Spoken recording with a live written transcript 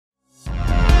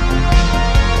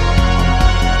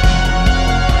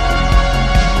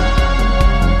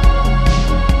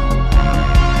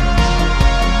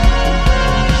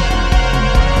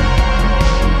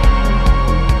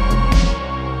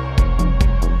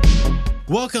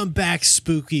Welcome back,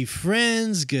 spooky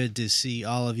friends. Good to see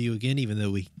all of you again, even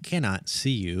though we cannot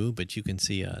see you, but you can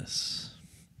see us.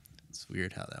 It's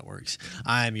weird how that works.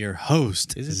 I'm your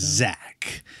host,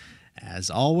 Zach. As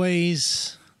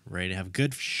always, ready to have a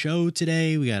good show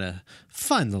today. We got a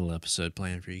fun little episode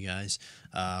planned for you guys.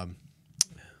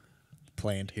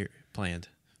 Planned.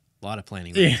 A lot of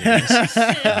planning.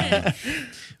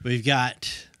 We've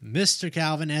got Mr.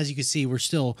 Calvin. As you can see, we're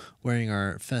still wearing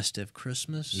our festive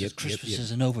Christmas. Christmas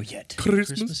isn't over yet.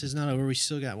 Christmas is not over. We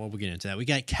still got, we'll get into that. We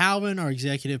got Calvin, our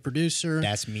executive producer.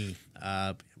 That's me.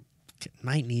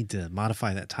 Might need to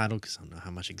modify that title because I don't know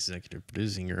how much executive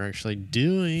producing you're actually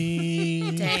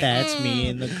doing. That's me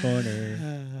in the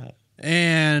corner.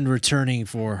 And returning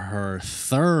for her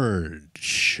third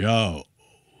show,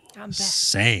 I'm back.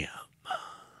 Sam.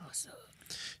 What's up?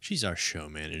 She's our show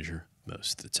manager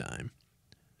most of the time.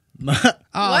 What?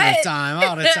 All the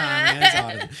time,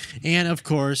 man. And of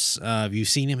course, you've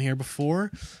seen him here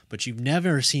before, but you've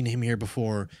never seen him here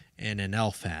before in an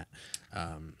elf hat.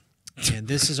 And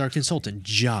this is our consultant,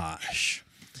 Josh.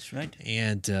 That's right.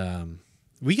 And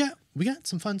we got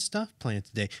some fun stuff planned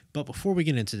today. But before we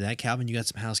get into that, Calvin, you got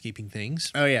some housekeeping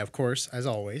things. Oh, yeah, of course. As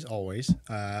always.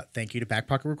 Thank you to Back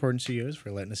Pocket Recording Studios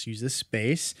for letting us use this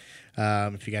space.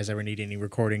 If you guys ever need any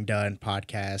recording done,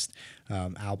 podcast,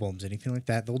 albums, anything like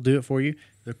that, they'll do it for you.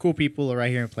 They're cool people. They're right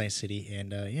here in Plain City.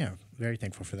 And, very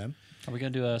thankful for them. Are we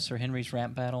going to do a Sir Henry's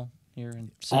rap battle here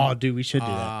in Oh, dude, we should do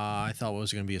that. I thought it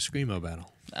was going to be a Screamo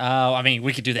battle. Oh, I mean,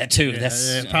 we could do that too. Yeah,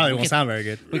 it probably won't sound very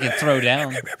good. We can throw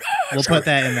down. We'll put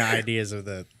that in the ideas of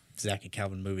the Zach and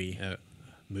Calvin movie.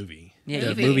 Movie.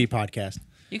 Yeah, The movie podcast.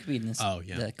 you could be in this. Oh,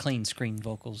 yeah. The clean screen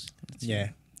vocals. Yeah.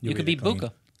 You could be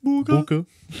Buka. Buka.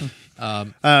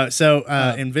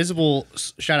 Invisible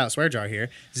shout out swear jar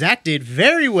here. Zach did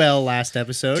very well last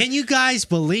episode. Can you guys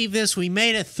believe this? We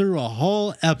made it through a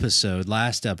whole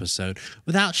last episode,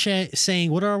 without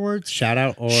saying, what are our words? Shout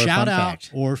out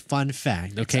or fun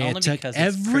fact. Okay, only it took because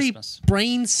it's every Christmas.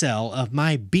 brain cell of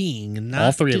my being not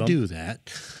All three to of them. do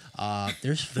that.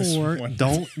 There's four. one.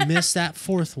 Don't miss that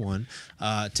fourth one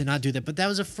to not do that. But that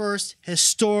was the first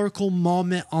historical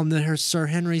moment on the Sir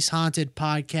Henry's Haunted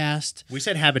podcast. We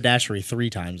said haberdashery 3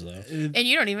 times though. And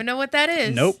you don't even know what that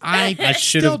is. Nope. I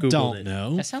should have Still Googled don't it.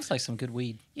 know. That sounds like some good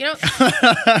weed. You don't.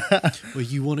 Well,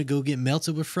 you want to go get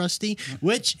melted with Frosty?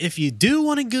 Which, if you do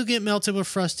want to go get melted with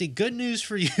Frosty, good news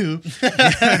for you. Good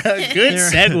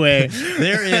segue.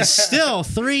 There is still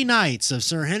 3 nights of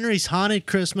Sir Henry's Haunted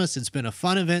Christmas. It's been a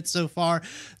fun event so far.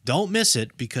 Don't miss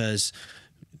it because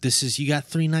you got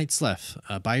 3 nights left.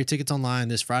 Buy your tickets online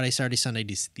this Friday, Saturday, Sunday,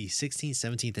 the 16th,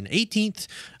 17th, and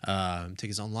 18th.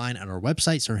 Tickets online at our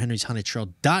website,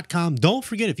 sirhenryshauntedtrail.com. Don't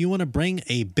forget, if you want to bring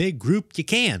a big group, you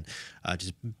can.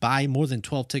 Just buy more than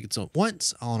 12 tickets at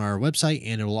once on our website,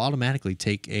 and it will automatically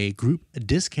take a group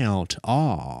discount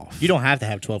off. You don't have to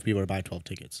have 12 people to buy 12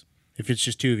 tickets. If it's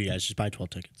just 2 of you guys, just buy 12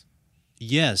 tickets.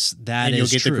 Yes, that And is you'll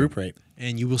get true. the group rate.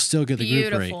 And you will still get the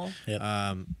group rate. Beautiful. Yep.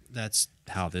 That's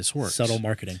how this works. Subtle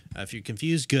marketing. If you're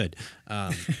confused, good.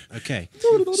 Okay.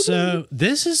 So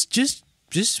this is just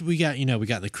we got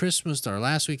the Christmas, our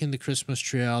last weekend, the Christmas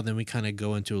trail. Then we kind of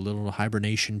go into a little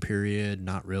hibernation period.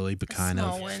 Not really, but kind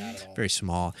Small of one. very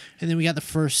small. And then we got the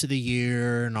first of the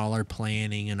year and all our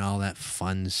planning and all that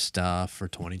fun stuff for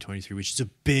 2023, which is a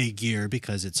big year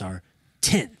because it's our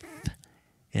 10th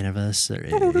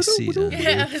anniversary season.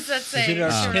 Yeah, I was about to say. Is it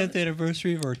our sure. 10th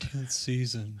anniversary of our 10th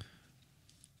season?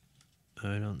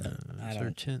 I don't know. It's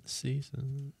our 10th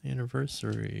season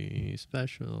anniversary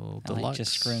special I deluxe. like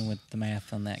just screwing with the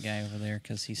math on that guy over there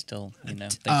because he's still, thinks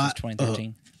it's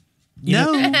 2013.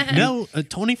 No,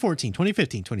 2014,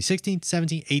 2015, 2016,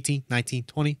 17, 18, 19,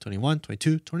 20, 21,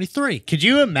 22, 23. Could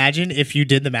you imagine if you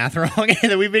did the math wrong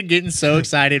and that we've been getting so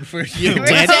excited for you For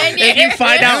 10 and you years.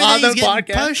 find out on the Everything's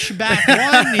getting podcast? pushed back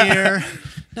 1 year.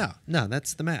 No,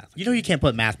 that's the math. You know you can't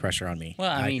put math pressure on me.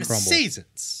 Well, I mean, crumble.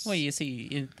 Seasons. Well, you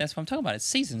see, that's what I'm talking about. It's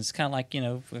seasons. It's kind of like,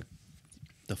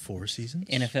 The 4 seasons?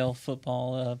 NFL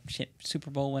football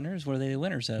Super Bowl winners. What are they the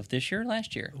winners of this year,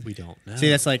 last year? We don't know. See,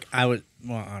 that's like I don't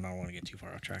want to get too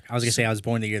far off track. I was gonna say I was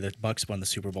born the year the Bucks won the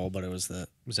Super Bowl, but it was It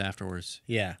was afterwards.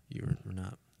 yeah. You were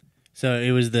not. So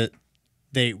it was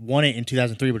they won it in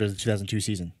 2003, but it was the 2002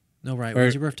 season. No, right. Or-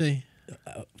 When's your birthday?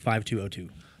 5202.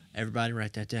 Everybody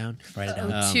write that down. Write it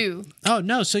down. 2. Oh,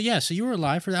 no. So you were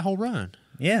alive for that whole run.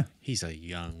 Yeah. He's a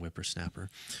young whippersnapper.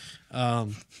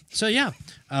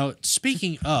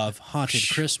 Speaking of haunted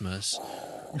Christmas,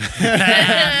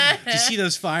 did you see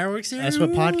those fireworks there? That's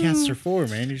what podcasts are for,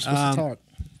 man. You're supposed to talk.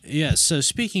 Yeah. So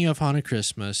speaking of Haunted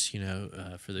Christmas, for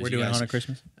those We're you doing guys, Haunted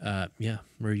Christmas. Yeah,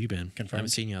 where you been? Confirmed. I haven't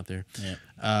seen you out there.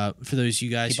 Yeah. For those you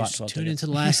guys He who bought 12 tuned tickets.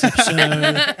 into the last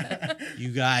episode, you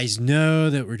guys know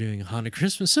that we're doing a Haunted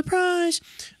Christmas surprise.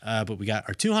 But we got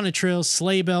our 2 haunted trails,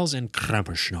 sleigh bells, and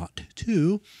Krampusnacht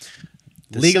 2.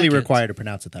 The Legally second- required to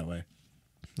pronounce it that way.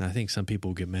 I think some people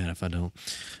will get mad if I don't.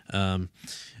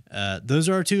 Those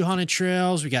are our 2 haunted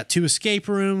trails. We got 2 escape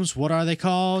rooms. What are they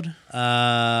called?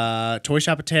 Toy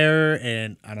Shop of Terror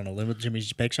and I don't know, Little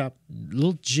Jimmy's Bake Shop.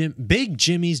 Big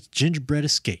Jimmy's Gingerbread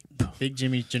Escape. Big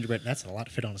Jimmy's Gingerbread. That's a lot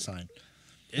to fit on a sign.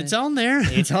 It's on there.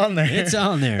 It's on there. It's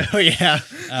on there. Oh yeah.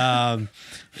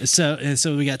 So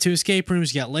we got 2 escape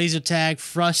rooms. You got laser tag,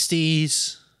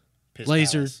 Frosty's Piss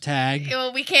laser Palace. tag.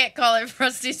 Well, we can't call it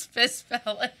Frosty's Piss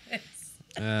Palace.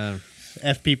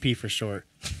 FPP for short.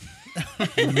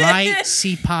 Might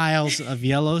see piles of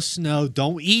yellow snow.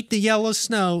 Don't eat the yellow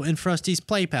snow in Frosty's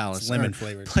Play Palace. It's lemon or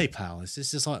flavored. Play Palace.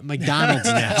 It's just like McDonald's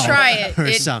now. Try it. Or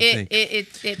It, something.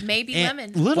 it may be And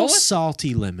lemon. little What was-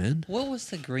 salty lemon. What was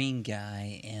the green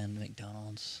guy in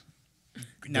McDonald's?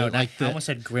 No, Like I the- almost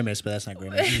said Grimace, but that's not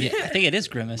Grimace. Yeah, I think it is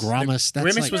Grimace. Grimace. That's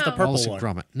Grimace like was the purple Wallace and one.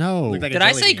 Gromit. No. Looked like a Did I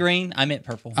jelly say bean. green? I meant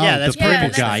purple. Oh, Yeah, that's the purple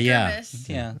that's guy. Yeah. Grimace.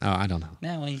 Yeah. Oh, I don't know.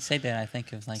 Now when you say that, I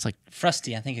think of It's like-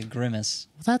 Frosty. I think of Grimace.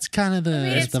 Well, that's kind of the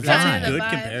mean, it's the kind vibe. of the Good vibe.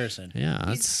 comparison. Yeah,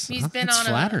 that's he's been that's on a-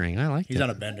 flattering. I like He's it.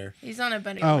 on a bender. He's on a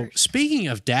bunny. Oh, horse. speaking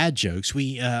of dad jokes,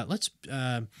 we let's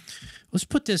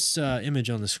put this image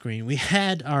on the screen. We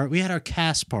had our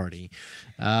cast party.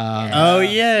 Oh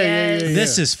yeah.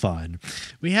 This is fun.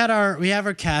 We have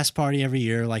our cast party every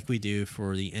year, like we do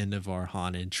for the end of our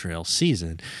haunted trail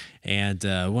season. And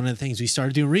one of the things we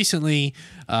started doing recently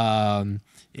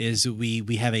is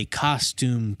we have a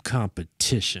costume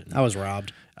competition. I was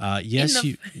robbed. Yes,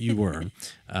 In you were.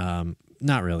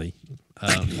 Not really.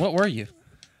 What were you?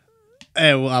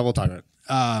 Well, I will talk about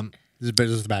it.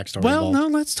 This is the backstory. Well,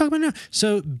 involved. no, let's talk about it now.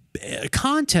 So,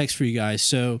 context for you guys.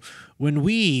 So, when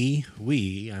we,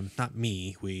 not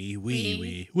me, we,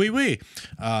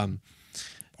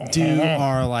 do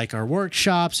our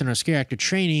workshops and our scare actor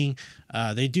training,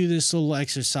 they do this little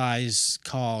exercise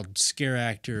called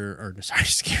scare. All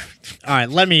right,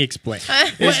 let me explain.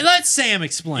 Wait, let Sam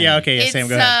explain. Yeah, okay, yeah, it's Sam,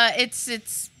 go ahead.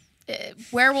 it's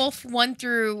werewolf 1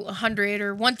 through 100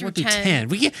 or 1 through 1 through 10. 10.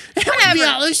 We get. Whatever.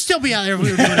 Let's still be out there. If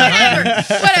we were doing it.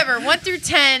 Whatever. 1 through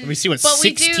 10. Let me see what but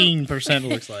we do- 16%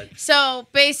 looks like. So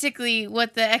basically,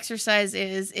 what the exercise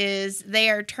is they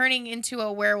are turning into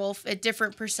a werewolf at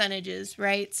different percentages,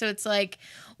 right? So it's like,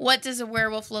 what does a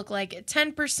werewolf look like at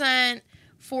 10%, 40%,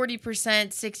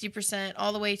 60%,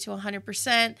 all the way to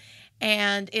 100%?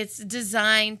 And it's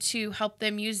designed to help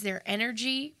them use their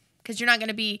energy, because you're not going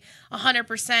to be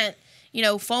 100%,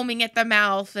 foaming at the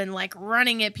mouth and like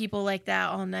running at people like that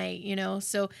all night,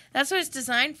 So that's what it's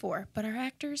designed for. But our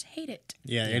actors hate it.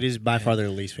 Yeah, it is by far their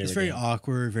least favorite. It's very game.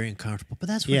 awkward, very uncomfortable, but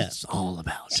that's what Yeah. it's all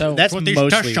about. So That's what these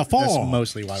mostly tests are for. why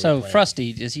So we play.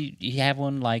 Frosty, does he have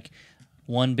one like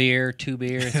 1 beer, 2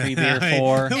 beer, 3 beer,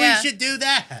 4? Yeah. We should do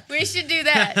that. We should do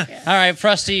that. Yeah. All right,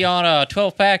 Frosty on a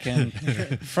 12-pack and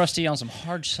Frosty on some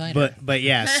hard cider. But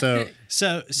yeah, so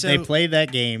So they play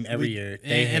that game every year.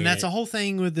 They and hate that's it. a whole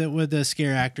thing with the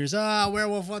scare actors.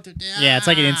 Werewolf 1 through 10. Yeah, it's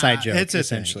like an inside joke. It's a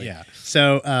essentially. thing, yeah.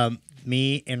 So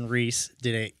me and Reese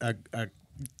did a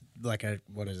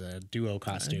what is it, a duo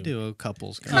costume. Do a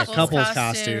couples. Yeah, Couples couples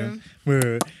costume. costume.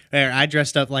 Where I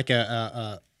dressed up like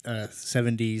a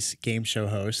 70s game show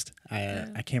host.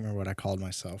 I can't remember what I called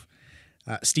myself.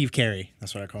 Steve Carey,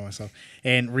 that's what I call myself.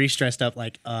 And Reese dressed up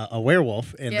like a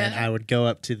werewolf, and then Yeah. I would go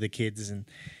up to the kids and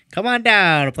come on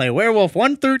down to play werewolf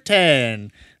 1 through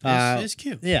 10. It's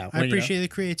cute. Yeah, I appreciate the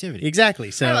creativity.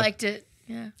 exactly. So I liked it.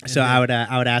 Yeah. So I would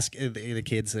ask the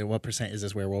kids what percent is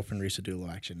this werewolf, and Reese would do a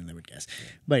little action, and they would guess.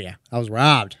 But yeah, I was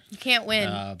robbed. You can't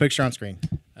win. Picture on screen.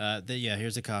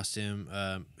 Here's a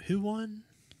costume. Who won?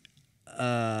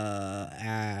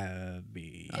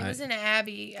 Abby. It was an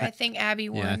Abby. I think Abby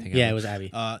won. Yeah, I think. Yeah, it was Abby.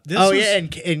 This Oh was- yeah,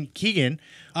 and Keegan,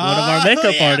 one of our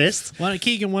makeup yeah. artists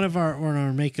Keegan, one of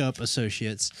our makeup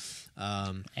associates.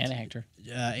 and actor.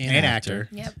 And actor.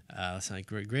 Yep. That's a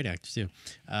great actor too.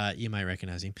 You might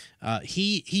recognize him.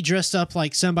 He dressed up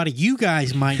like somebody you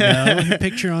guys might know.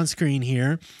 Picture on screen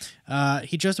here.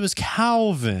 He dressed up as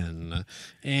Calvin,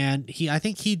 and I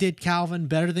think he did Calvin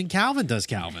better than Calvin does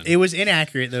Calvin. It was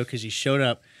inaccurate though because he showed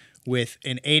up with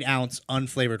an 8-ounce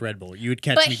unflavored Red Bull. You would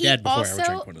catch But me he dead before I would drink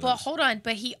also, one of but those. hold on,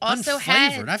 but he also Unflavored.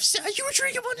 had. You were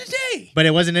drinking one today. But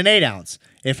it wasn't an 8-ounce.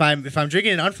 If I'm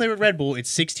drinking an unflavored Red Bull, it's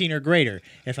 16 or greater.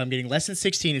 If I'm getting less than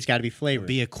 16, it's got to be flavored.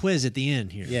 Be a quiz at the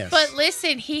end here. Yes. But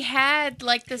listen, he had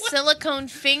like the silicone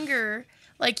finger,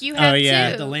 Like you had yeah. He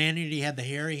had the too. lantern. He had the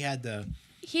hair. He had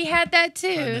He had that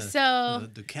too. the- So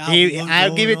the cow.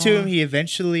 I'll give it to him. He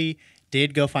eventually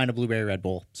did go find a blueberry Red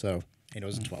Bull, so and it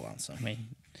was a 12-ounce. So. I mean,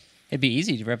 it'd be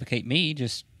easy to replicate me.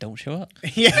 Just don't show up.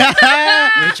 Yeah,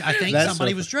 Which I think That's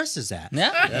somebody so- was dressed as that.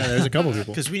 Yeah. there's a couple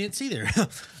people. Because we didn't see there.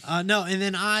 No, and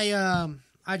then I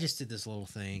just did this little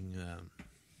thing.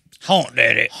 Haunt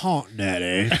daddy. Haunt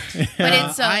daddy. But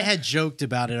it's I had joked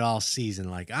about it all season,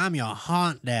 like I'm your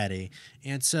haunt daddy,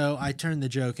 and so I turned the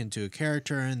joke into a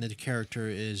character, and the character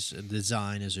is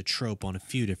designed as a trope on a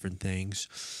few different things.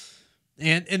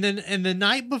 And then the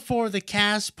night before the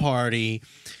cast party,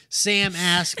 Sam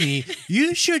asked me,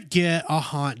 "You should get a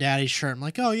haunt daddy shirt." I'm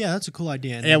like, "Oh yeah, that's a cool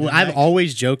idea." And Yeah, then well, I've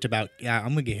always joked about. Yeah, I'm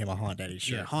gonna get him a Haunt Daddy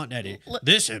shirt. yeah, haunt daddy.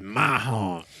 This is my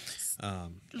haunt.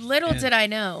 little did I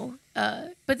know.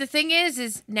 But the thing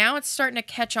is now it's starting to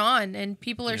catch on, and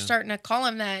people are starting to call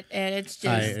him that, and it's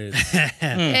just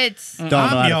it's Don't know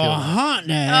how I'm to your feel. haunt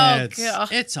daddy. Oh,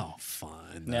 God. It's all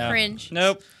fun. No. cringe.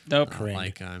 Nope. Nope. Cringe.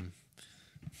 Like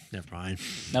never mind.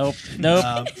 Nope.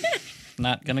 Nope.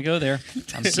 Not gonna go there.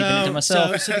 I'm keeping it to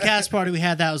myself. So the cast party we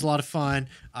had, that was a lot of fun.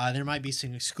 There might be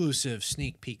some exclusive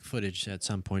sneak peek footage at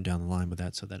some point down the line with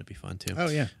that, so that'd be fun too. Oh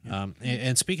yeah.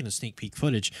 And speaking of sneak peek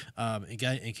footage,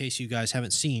 in case you guys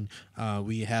haven't seen,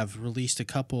 we have released a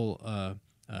couple,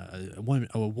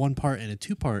 one part and a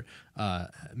 2-part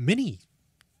mini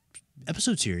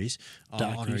episode series on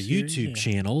our Docu-series, YouTube yeah.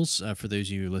 channels. For those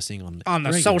of you listening On the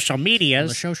regular- social on the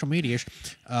medias. social medias,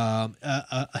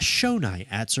 a show night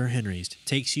at Sir Henry's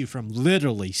takes you from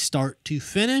literally start to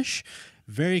finish.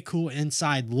 Very cool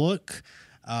inside look,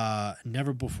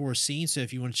 never before seen. So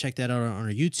if you want to check that out on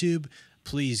our YouTube,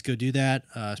 please go do that.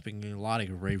 It's been getting a lot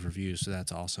of rave reviews, so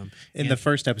that's awesome. In the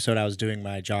first episode, I was doing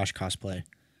my Josh cosplay.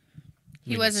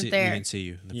 He wasn't We there. didn't see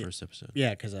you in the first episode. Yeah,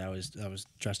 because I was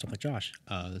dressed up like Josh.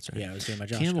 That's right. Yeah, I was doing my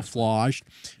Josh. Camouflaged.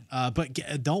 But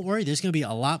don't worry, there's going to be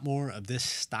a lot more of this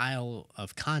style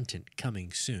of content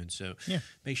coming soon. So Yeah.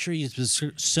 make sure you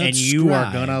subscribe. And you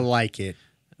are gonna like it.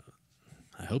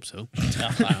 I hope so. No,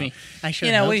 I mean, I sure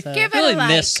you know, hope we so. Give it really a like.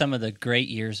 missed some of the great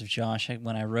years of Josh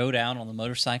when I rode out on the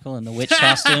motorcycle in the witch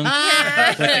costume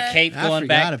with the cape I going forgot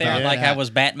back there about like that. I was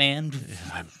Batman.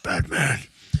 I'm Batman.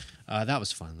 That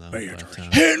was fun though.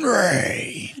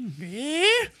 Henry.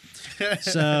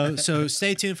 So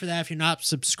stay tuned for that. If you're not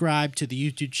subscribed to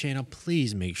the YouTube channel,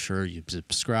 please make sure you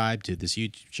subscribe to this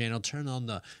YouTube channel. Turn on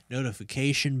the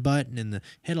notification button and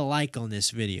hit a like on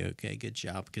this video. Okay, good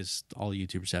job, because all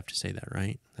YouTubers have to say that,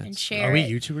 right? And share Are we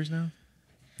it. YouTubers now?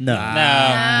 No.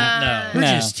 No. We're No.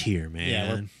 just here, man.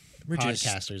 Yeah, we're just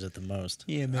podcasters at the most.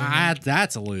 Yeah, man.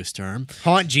 that's a loose term.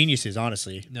 Haunt geniuses,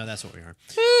 honestly. No, that's what we are.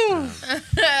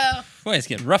 Boy, it's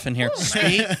getting rough in here.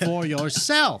 Speak for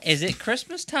yourself. Is it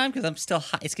Christmas time? Because I'm still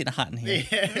hot. It's getting hot in here.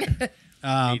 Need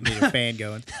a fan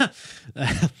going.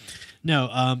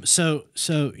 No, so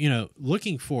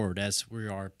looking forward as we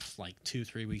are like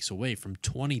 2-3 weeks away from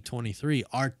 2023,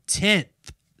 our 10th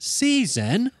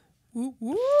season.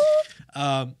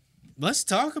 Let's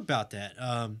talk about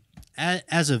that.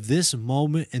 As of this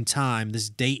moment in time, this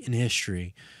date in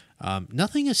history,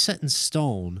 nothing is set in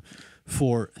stone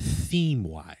for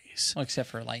theme-wise. Well, except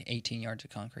for like 18 yards of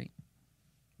concrete.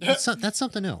 That's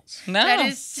something else. No, That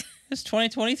is it's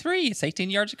 2023. It's 18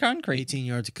 yards of concrete. 18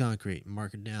 yards of concrete.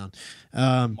 Mark it down.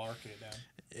 Mark it down.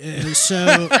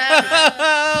 So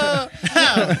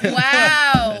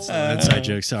wow. inside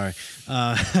joke. Sorry.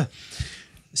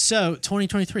 So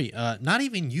 2023. Not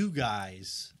even you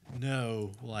guys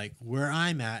know like where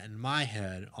I'm at in my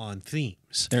head on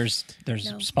themes. There's No.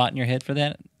 a spot in your head for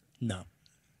that. No.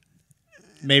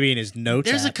 Maybe in his notes.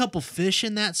 There's a app. couple fish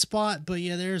in that spot, but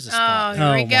yeah, there's a Oh, spot. here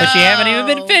we Oh, go. my- But you haven't even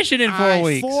been fishing in 4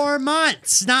 weeks. 4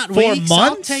 months, not 4 weeks. I'll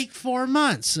months? take 4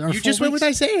 months. Or You 4 just went with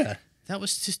weeks. Isaiah. That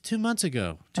was just 2 months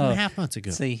ago. 2.5 months ago.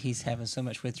 See, he's having so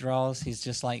much withdrawals. He's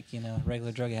just like, a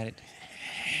regular drug addict.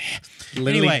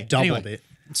 Literally doubled anyway. it.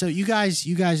 So you guys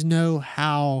know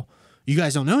how you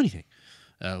guys don't know anything.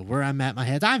 Where I'm at in my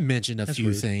head. I've mentioned a few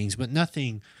rude. things, but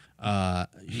nothing.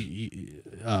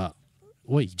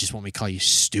 What, you just want me to call you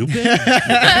stupid?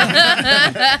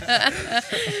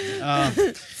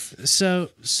 So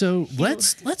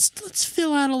let's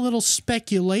fill out a little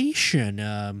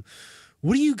speculation.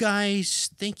 What do you guys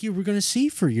think you were going to see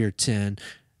for year 10,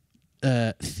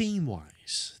 theme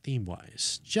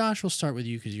wise? Josh, we'll start with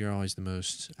you because you're always the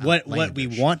most. What we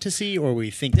outlandish. want to see or we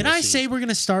think. Did we'll I see? say we're going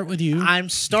to start with you? I'm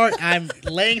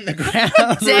laying the ground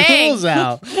Dang. rules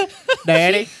out,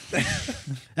 Daddy.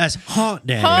 That's Haunt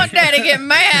Daddy. Haunt Daddy get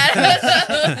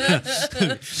mad.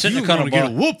 Sit in You the cuddle gonna get a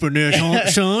bar. whooping there,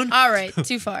 son. All right,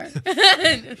 too far.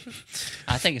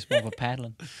 I think it's more of a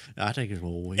paddling. I think it's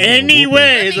well.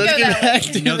 Anyways, Let let's me get go that back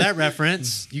You to know that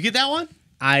reference? You get that one?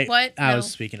 What? I No. was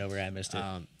speaking over it. I missed it.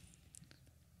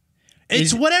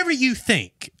 It's whatever you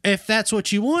think. If that's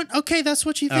what you want, okay, that's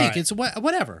what you think. right. It's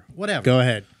whatever. Go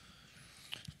ahead.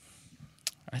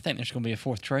 I think there's going to be a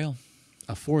fourth trail.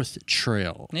 A fourth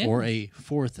trail Yeah. or a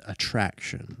fourth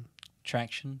attraction.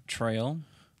 Traction, trail.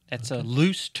 That's a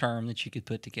loose term that you could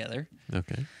put together.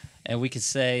 Okay. And we could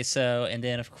say so. And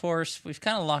then, of course, we've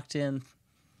kind of locked in,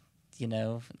 you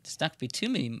know, it's not going to be too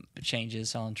many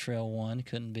changes on Trail 1.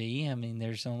 Couldn't be. I mean,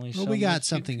 there's only Well, so we got much you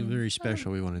something can- very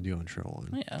special we want to do on Trail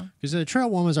 1. Yeah. Because Trail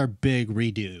 1 was our big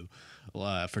redo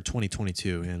for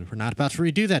 2022, and we're not about to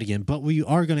redo that again, but we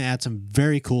are going to add some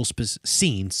very cool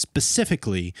scenes,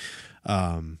 specifically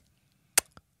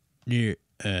near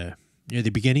the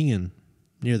beginning and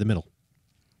near the middle.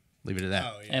 Leave it at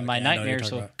that. And my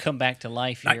nightmares will come back to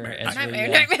life here as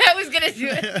Nightmare. I was gonna do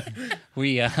it.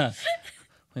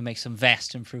 we make some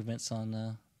vast improvements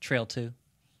on Trail 2.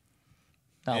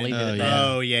 I'll leave it at that.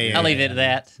 Oh, yeah. I'll leave it at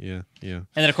that. Yeah, yeah. And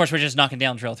then, of course, we're just knocking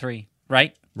down Trail 3,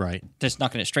 right? Right. Just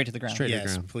knocking it straight to the ground. Straight to the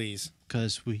Yes, ground. please.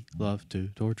 Because we love to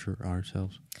torture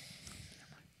ourselves.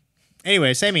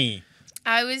 Anyway, Sammy.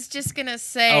 I was just gonna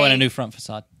say. Oh, and a new front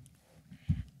facade.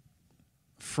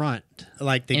 Front.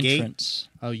 Like the gate. Entrance.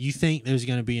 Oh, you think there's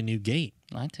going to be a new gate?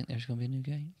 I think there's going to be a new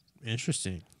gate.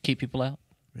 Interesting. Keep people out.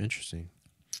 Interesting.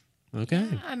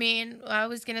 Okay. I mean, I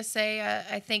was gonna say.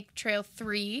 I think Trail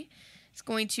 3 is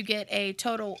going to get a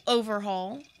total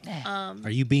overhaul. Are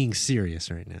you being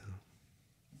serious right now?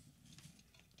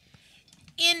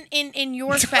 In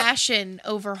your fashion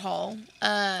overhaul.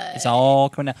 It's all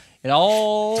coming out. It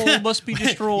all must be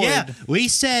destroyed. Yeah, we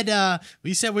said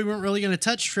we weren't really going to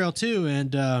touch Trail 2,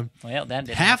 and Well, that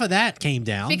did half of that came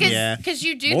down. Yeah. Because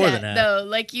you do More that, than that. though.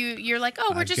 Like you're like,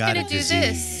 oh, we're I've just got gonna a do this.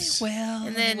 disease. Well,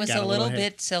 And then- it was Got a a little little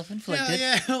bit self-inflicted.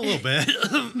 yeah, a little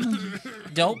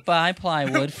bit. Don't buy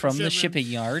plywood from the shipping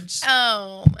yards.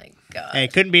 Oh my god. Hey,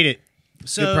 couldn't beat it.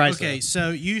 So price, okay, though. so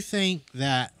you think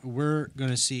that we're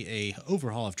going to see a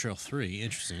overhaul of Trail 3?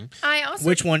 Interesting. I also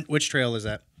Which trail is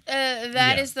that? that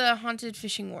Yeah. is the haunted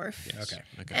fishing wharf. Okay.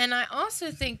 Okay. And I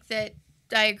also think that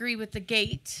I agree with the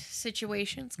gate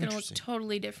situation. It's going to look Interesting.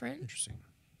 totally different. Interesting.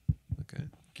 Okay.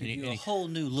 Give you a whole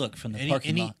new look from the Any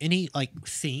parking lot. any like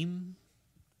theme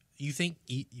you think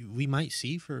we might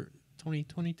see for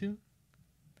 2022?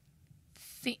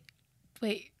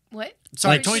 Wait, what?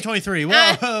 Sorry, Like- 2023.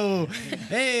 Whoa,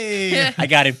 hey. I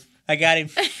got him. I got him.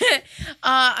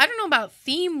 I don't know about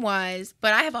theme wise,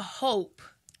 but I have a hope.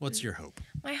 What's your hope?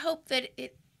 My hope that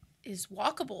it is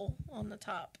walkable on the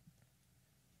top.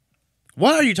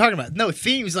 What are you talking about? No,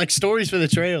 themes like stories for the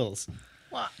trails.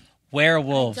 Well,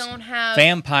 Werewolves, I don't have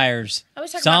vampires, I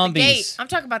was talking zombies, about the gate. I'm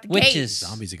talking about the witches.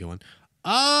 Zombies are going.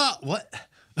 What?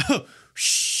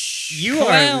 Shh. You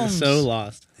Clowns. are so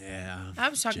lost. Yeah. gate. I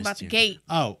was talking Just about the you. gate.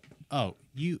 Oh.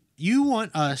 You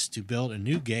want us to build a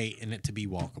new gate and it to be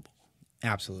walkable.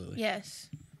 Absolutely. Yes.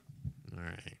 All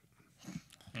right.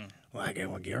 Well, I get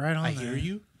right on I that. hear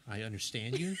you. I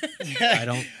understand you. I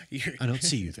don't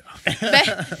see you though.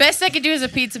 Best I could do is a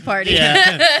pizza party.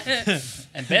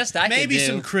 And best I Maybe could do,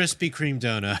 some Krispy Kreme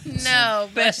donuts. No,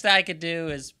 but best I could do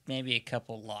is maybe a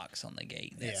couple locks on the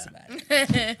gate. That's about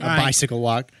it. A bicycle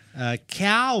walk.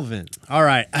 Calvin. All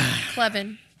right.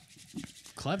 Clevin.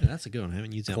 Clevin, that's a good one. I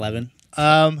haven't used that one.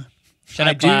 Clevin. Shut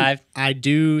up, Clive. I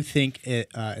do think at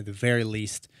the very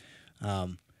least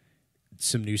some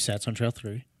new sets on Trail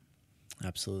 3.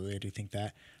 Absolutely, I do think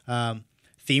that.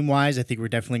 Theme wise, I think we're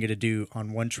definitely going to do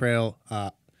on one trail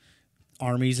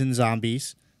armies and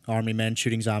zombies, army men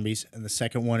shooting zombies, and the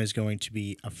second one is going to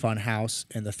be a fun house,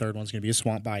 and the third one's going to be a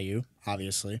swamp bayou,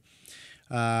 obviously.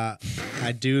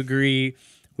 I do agree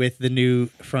with the new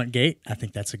front gate. I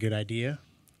think that's a good idea.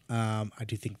 I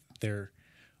do think they're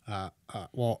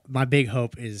well. My big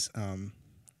hope is some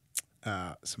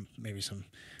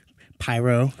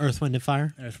pyro, Earth, Wind, and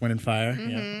Fire. Earth, Wind, and Fire.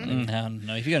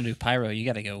 No, if you're gonna do pyro, you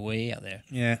got to go way out there.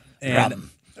 Yeah, yeah.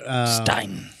 And,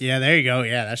 Stein. yeah, there you go.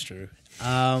 Yeah, that's true.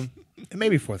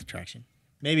 Maybe fourth attraction.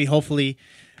 Maybe hopefully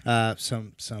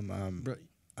some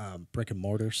brick and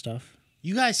mortar stuff.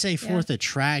 You guys say fourth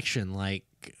attraction like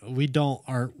we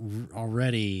aren't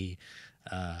already.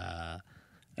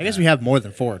 I guess we have more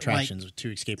than 4 attractions with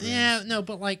 2 escape rooms. Yeah, no,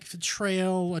 but like the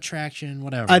trail attraction,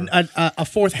 whatever. A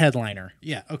fourth headliner.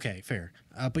 Yeah, okay, fair.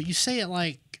 But you say it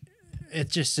like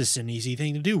it's just an easy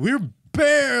thing to do. We're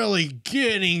barely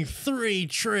getting 3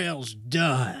 trails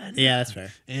done Yeah, that's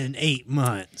fair. in 8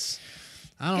 months.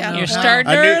 I don't Yeah. know. You're how-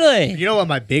 starting A new- early. You know what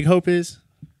my big hope is?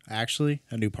 Actually,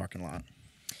 a new parking lot.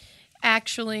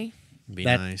 Actually, Be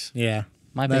That- nice. Yeah.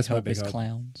 My big That's my hope big is hope.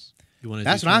 clowns. You want to?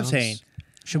 That's what I'm saying.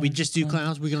 Should we just do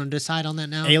clowns? We're gonna decide on that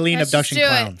now, Alien Let's abduction just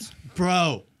do it. clowns.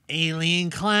 bro. Alien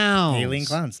clowns. Alien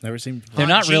clowns. Never seen. They're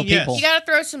not real genius. people. you gotta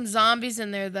throw some zombies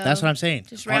in there though. That's what I'm saying.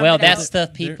 Just round Well, it that's out.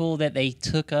 the people that they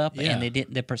took up, Yeah. and they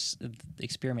didn't. The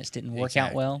experiments didn't work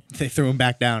out Exactly. well, They threw him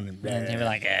back down, and and they were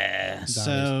like,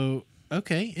 So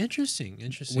okay, interesting.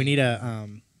 "We need a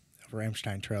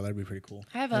Rammstein trail. That'd be pretty cool."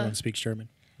 I have Everyone a speaks German.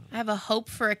 I have a hope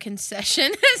for a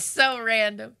concession. It's so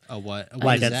random. a what? What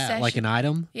Like is a that? Like an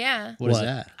item? Yeah, What is What?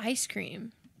 that? ice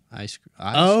cream. Ice cream.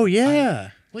 Oh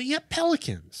yeah. Well, you got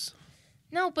pelicans.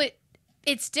 No, but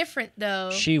it's different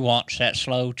though. She wants that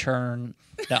slow churn,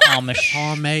 the Amish.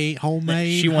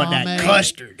 Homemade. She want that homemade.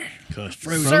 custard.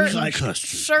 Frozen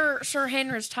custard. Sir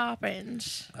Henry's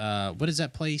toppings. What is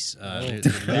that place? that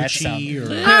Mochi sounds- or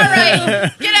All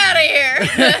right, get out of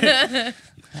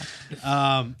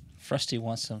here. Frosty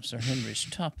wants some Sir Henry's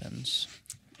toppings.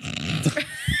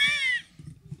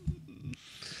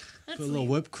 put a little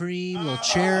whipped cream, a little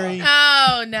cherry.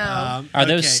 Oh no! Are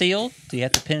those okay. sealed? Do you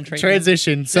have to penetrate them?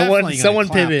 Transition. Definitely Someone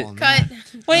gonna clap pivot. on Cut.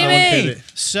 What do you Someone mean? pivot.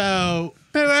 So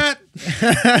pivot.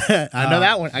 I know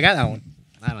that one. I got that one.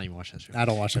 I don't even watch that show. I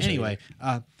don't watch that. Anyway,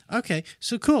 okay,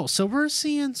 so cool. So we're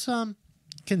seeing some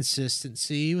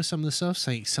consistency with some of the stuff.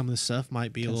 Saying some of the stuff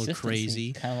might be a little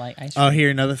crazy. Kind of like ice Oh, cream. here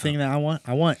another thing that I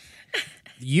want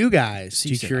you guys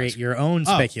You to said curate ice cream. your own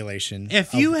Oh, speculation.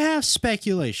 If of- you have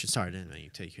speculation, sorry, I didn't mean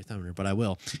to take your thunder, but I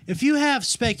will. If you have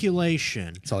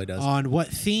speculation all he does. on what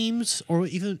themes or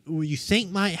even what you think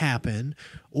might happen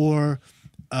or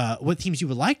what themes you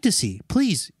would like to see,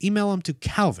 please email them to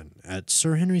Calvin at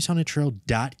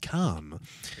sirhenrysonnetrail.com.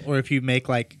 or if you make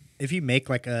like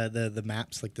the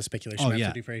maps, like the speculation Oh, maps yeah.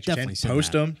 we do for Definitely HHN, send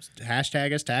post that. them,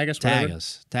 hashtag us, tag us, whatever.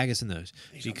 Tag us in those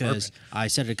because I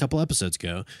said it a couple episodes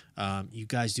ago. You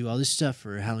guys do all this stuff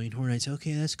for Halloween Horror Nights.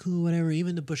 Okay, that's cool, whatever.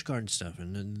 Even the Busch Garden stuff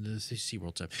and the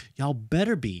SeaWorld stuff. Y'all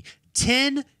better be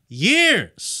 10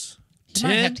 years. You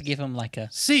might have 10 to give them like a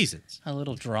seasons.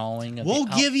 little drawing. Of We'll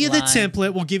the give you the outline.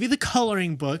 template. We'll give you the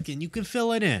coloring book, and you can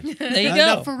fill it in. There you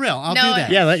No, go. for real. I'll No, do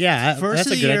that. Yeah, First that's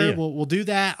of a the good year, idea. we'll do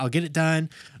that. I'll get it done.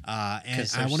 And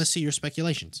 'Cause I want to there's- see your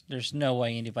speculations. There's no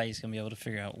way anybody's gonna be able to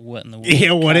figure out what in the world.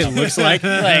 Yeah, what it looks like.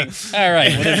 Like, all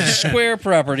right, well, there's a square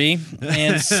property,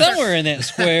 and somewhere in that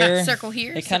square, Circle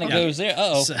here. it kind of circle goes there.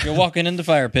 Uh-oh, So- you're walking in the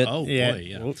fire pit. Oh, Yeah. boy.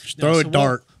 Yeah. We'll just throw a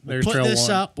dart. We'll There's put trail this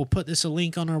one. up. We'll put this a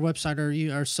link on our website or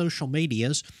our social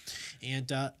medias. And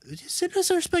just send us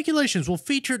our speculations. We'll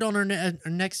feature it on our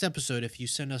next episode if you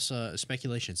send us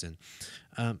speculations in.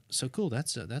 So cool.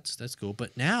 That's cool.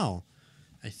 But now,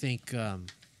 I think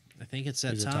it's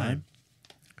that Is it time. time?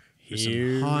 For some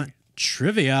Here. haunt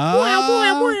trivia.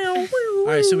 All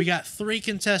right, so we got 3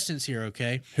 contestants here.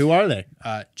 Okay, Who are they?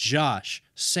 Josh,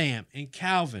 Sam, and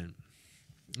Calvin.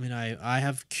 And I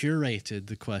have curated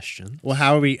the question. Well,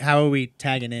 how are we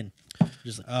tagging in?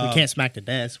 Just we can't smack the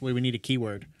desk. We need a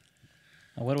keyword.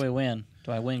 Now, what do I win?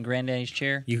 Do I win Granddaddy's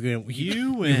chair? You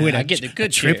win. I get the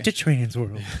good trip chair. to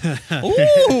Transworld.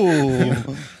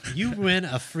 Ooh! You win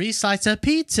a free slice of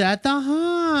pizza at the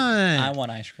Hunt. I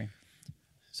want ice cream.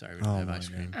 Sorry, we don't have my ice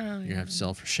cream. Oh, You're gonna have to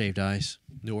sell for shaved ice,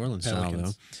 New Orleans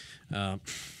Pelicans. style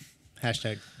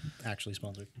Hashtag actually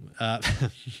sponsored. though.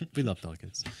 We love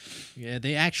Pelicans. Yeah,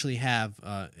 they actually have.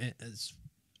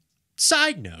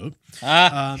 Side note,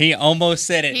 He almost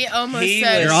said it. He almost He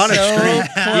said it. You're on a so streak. You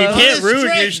close. can't ruin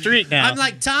Straight. your streak now. I'm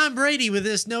like Tom Brady with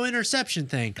this no interception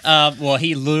thing. Well,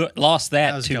 he lost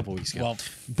that, That was a couple weeks ago. Well,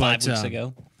 But, 5 weeks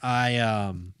ago.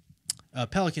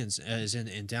 Pelicans is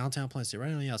in downtown Plant City,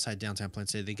 right on the outside downtown Plant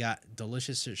City. They got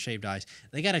delicious shaved ice.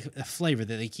 They got a flavor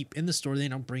that they keep in the store. They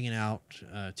don't bring it out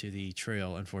to the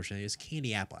trail, unfortunately. It's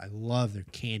candy apple. I love their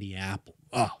candy apple.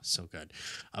 Oh, so good.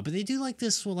 But they do like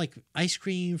this like ice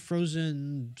cream,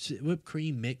 frozen whipped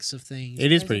cream mix of things.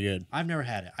 It is pretty good. I've never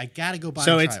had it. I got to go buy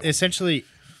So and it's try it. essentially,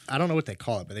 I don't know what they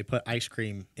call it, but they put ice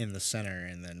cream in the center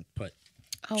and then put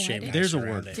Oh, I shaved did, ice There's a around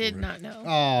word it. did not know.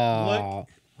 Oh,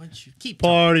 Why don't you keep talking?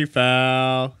 party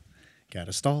foul.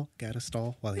 Gotta stall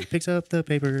while he picks up the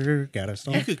paper. Gotta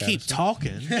stall. You could gotta keep stall.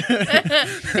 talking.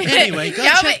 Anyway, go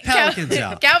check Pelicans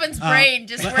out. Calvin's brain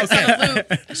just works on a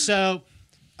loop. So,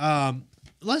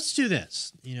 let's do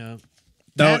this. You know,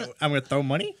 No, I'm gonna throw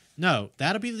money. no,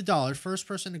 that'll be the dollar. First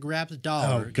person to grab the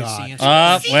dollar Oh, gets God. the answer.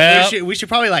 Well, we should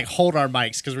probably like hold our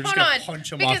mics because we're just Hold gonna on, punch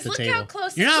them because off the look table. how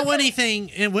close. You're not look how-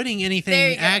 winning There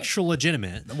anything you go. actual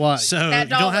legitimate. What? So That you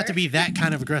don't dollar. have to be that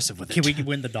kind of aggressive with it. Can we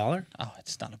win the dollar?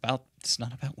 it's not about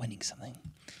winning something.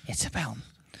 It's about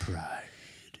Pride.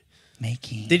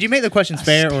 Making. Did you make the questions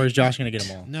fair, or is Josh going to get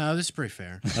them all? No, this is pretty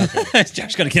fair.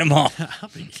 Josh's gonna get them all. I'll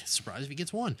be surprised if he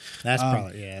gets one. That's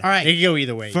probably, yeah. All right. It can go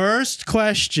either way. First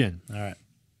question. All right.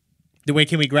 Wait,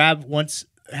 can we grab once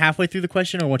halfway through the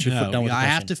question, or once you're done No, with the I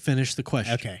question? have to finish the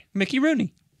question. Okay. Mickey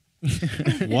Rooney.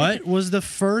 What was the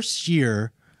first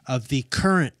year of the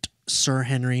current Sir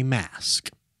Henry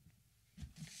mask?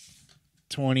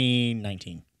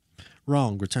 2019.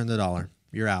 Wrong. Return the dollar.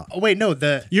 You're out. Oh, wait, no.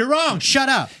 You're wrong. Shut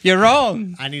up. You're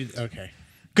wrong. I need, okay.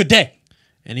 Good day.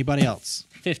 Anybody else?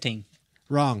 15.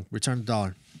 Wrong. Return the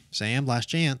dollar. Sam, last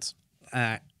chance.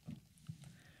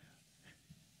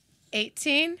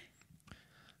 18.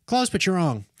 Close, but you're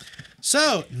wrong.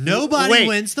 So nobody Wait,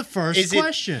 wins the first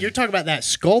question. You're talking about that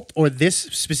sculpt or this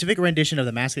specific rendition of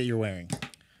the mask that you're wearing?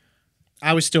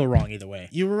 I was still wrong either way.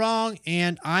 You were wrong,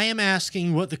 and I am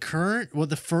asking what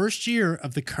the first year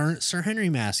of the current Sir Henry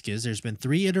mask is. There's been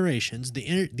 3 iterations.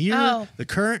 The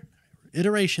current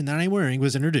iteration that I'm wearing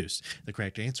was introduced. The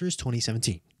correct answer is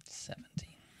 2017.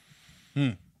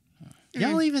 17.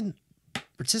 Y'all even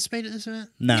participate in this event?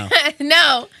 No.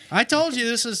 No. I told you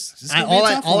this is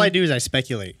all I do is I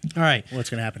speculate All right.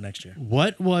 what's going to happen next year.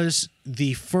 What was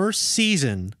the first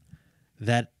season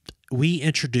that we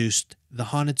introduced the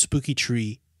haunted spooky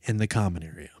tree in the common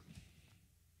area?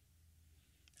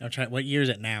 I'm trying. What year is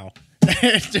it now?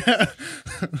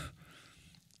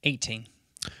 18.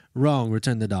 Wrong.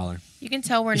 Return the dollar. You can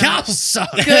tell we're Y'all not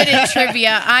suck. good at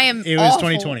trivia. I am It was awful.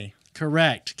 2020.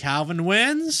 Correct. Calvin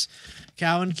wins.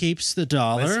 Calvin keeps the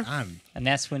dollar. And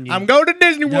that's when you. I'm going to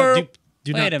Disney No, World.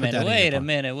 do not Wait a put that minute. in Wait your a pocket.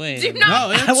 minute. Wait. Do a minute. not.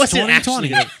 No, it's What's it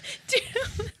 2020. actually?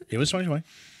 It was 2020.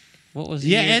 What was the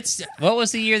Yeah, year? it's What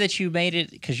was the year that you made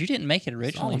it? Because you didn't make it all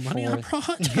originally. the money I For,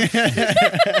 brought.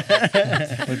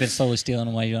 we've been slowly stealing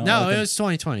away. You don't No, know. it was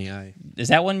 2020. Is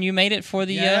that when you made it for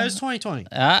the? Yeah, it was 2020.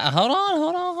 Hold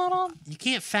on. You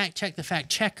can't fact check the fact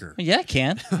checker. Yeah, I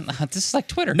can. This is like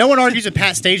Twitter. No one argues with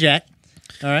Pat Stajak.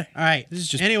 All right. All right. This is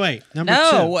just- Anyway, number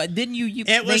No, 2. didn't you?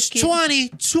 It was make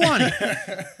 2020.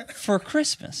 for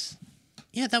Christmas.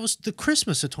 Yeah, that was the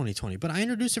Christmas of 2020, but I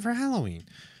introduced it for Halloween.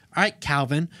 All right,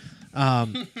 Calvin. All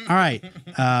right,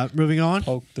 moving on.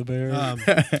 Poke the bear.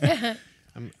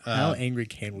 How angry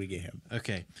can we get him?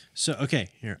 Okay, so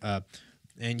here,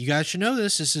 and you guys should know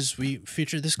this. This is we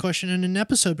featured this question in an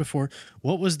episode before.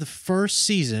 What was the first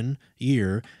season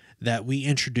year that we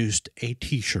introduced a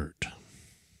T-shirt?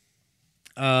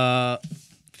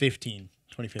 2015.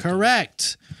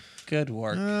 Correct. Good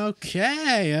work.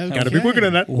 Okay. Gotta be quicker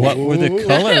than that. What were the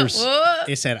colors? Whoa.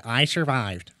 It said, I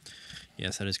survived.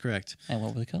 Yes, that is correct. And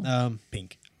what were the colors?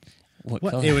 Pink. What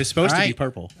what- color? It was supposed All to be right.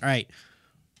 purple. All right.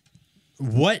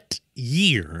 What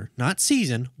year, not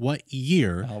season, what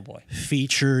year Oh boy!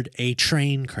 featured a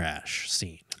train crash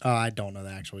scene? I don't know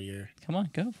the actual year. Come on,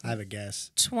 go. I have a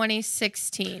guess.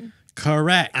 2016.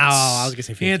 Correct. Oh, I was gonna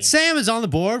say 15. And Sam is on the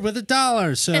board with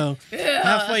 $1. So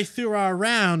halfway through our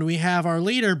round, we have our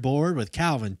leaderboard with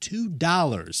Calvin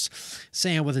 $2,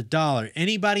 Sam with $1.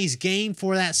 Anybody's game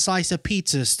for that slice of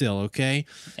pizza still, okay?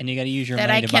 And you got to use your That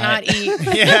money I to buy cannot it. eat.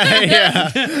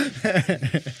 Yeah.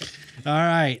 All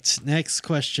right, next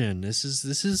question. This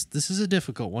is a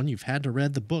difficult one. You've had to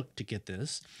read the book to get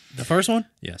this. The first one?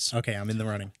 Yes. Okay, I'm in the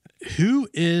running.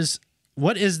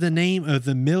 What is the name of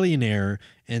the millionaire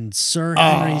in Sir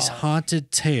Henry's Haunted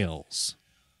Tales?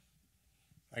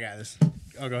 I got this.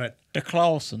 Oh, go ahead. The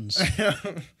Clausens.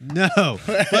 No,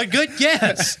 but good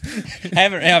guess. I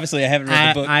haven't read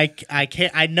the book. I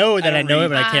can't. I know that I know it,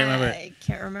 but I can't remember it. I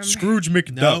can't remember. Scrooge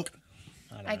McDuck. Nope.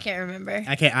 I can't remember.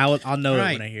 I can't. I'll know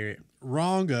Right. it when I hear it.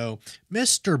 Wrongo.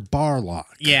 Mr. Barlock.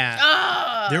 Yeah.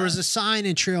 Oh, There was a sign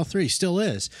in Trail 3, still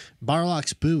is.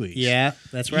 Barlock's Buoys. Yeah,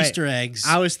 that's right. Easter eggs.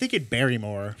 I was thinking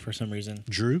Barrymore for some reason.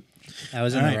 Drew. I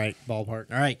was in All the right. right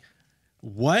ballpark. All right.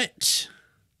 What?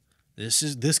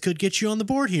 This could get you on the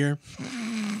board here.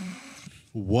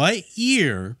 What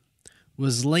year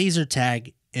was laser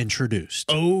tag introduced?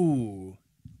 Oh.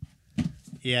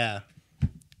 Yeah.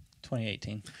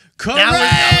 2018. Correct.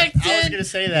 I was going to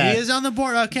say that. He is on the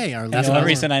board. Okay. Our That's leader- the only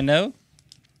reason I know.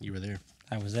 You were there.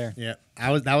 I was there. Yeah. That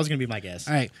was going to be my guess.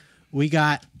 All right. We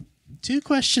got 2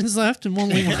 questions left and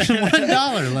only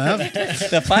 $1 left.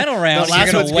 The final The round,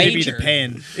 last you're one's going going to to be the wager.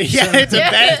 pen. Yeah, it's a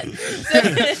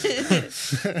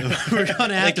bet. We're going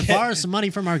to have to borrow some money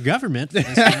from our government.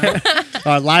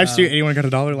 Live studio. Anyone got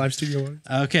 $1 live studio one?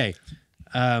 Okay.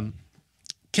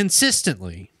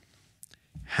 Consistently,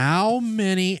 how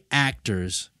many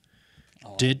actors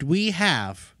did we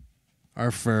have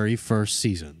our very first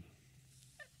season?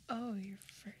 oh, you're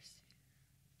first.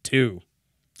 2.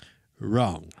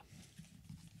 Wrong.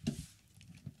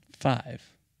 5.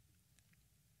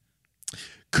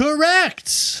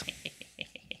 correct.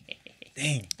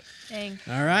 Dang. Dang.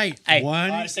 All right. Hey.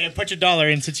 One. I say put your dollar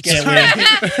in since you can't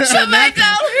win. So My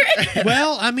that, dollar.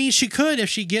 well, I mean, she could if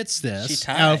she gets She this.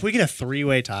 tied. Now, if we get a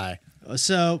 3-way tie,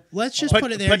 So let's just Put-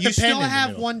 put it there. put the You pen still in the have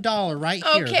middle. $1 right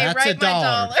here. Okay, That's write a my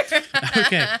dollar. dollar.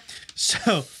 Okay.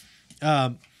 So,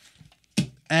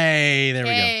 hey, there we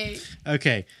Hey. go.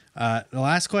 Okay. The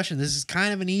last question. This is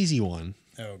kind of an easy one.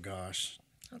 oh gosh.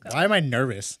 Okay. Why am I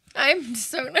nervous? I'm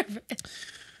so nervous.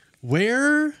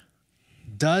 Where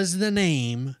does the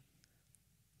name,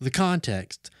 the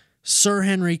context, Sir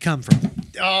Henry come from?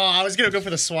 Oh, I was gonna go for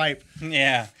the swipe.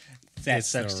 Yeah. That It's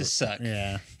sucks the- to suck.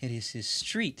 Yeah. It is his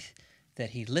street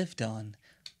that he lived on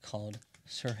called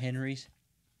Sir Henry's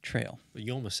Trail.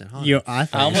 You almost said, huh? I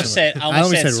I almost said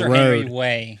Sir Henry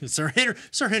Way. Sir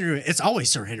Henry. It's always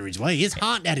Sir Henry's way. It's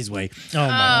Aunt Daddy's way. Oh my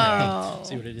god. Oh.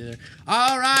 See what I did there?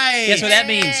 All right. Guess what that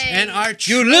means? Yay. And our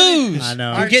You lose. I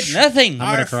know. You get nothing. I'm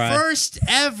gonna Our cry. first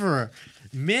ever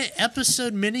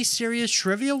episode mini-series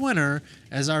trivia winner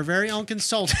as our very own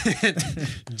consultant,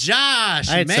 Josh.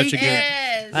 I had such a Make good- it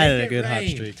Yes. I had a good hot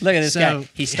rain. streak. Look at this So- guy.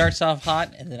 He starts off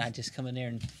hot, and then I just come in there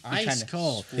and Ice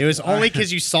cold. It was only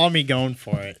because you saw me going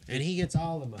for it. And he gets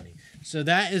all the money. So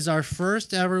that is our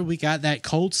first ever. We got that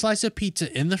cold slice of pizza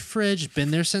in the fridge.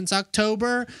 Been there since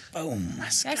October. Boom.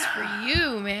 That's for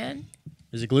you, man.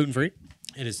 Is it gluten free?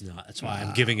 It is not. That's why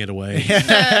I'm giving it away.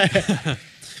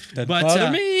 Doesn't But, bother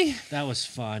uh, me. That was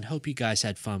fun. Hope you guys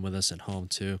had fun with us at home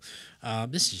too.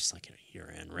 This is just like a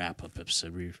year-end wrap-up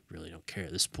episode. We really don't care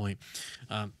at this point.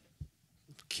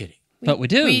 Kidding. But we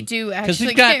do. We do 'Cause actually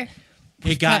we've got care.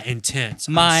 It got intense.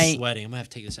 My- I'm sweating. I'm gonna have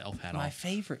to take this elf hat my off.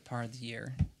 favorite part of the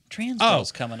year. Trans Oh.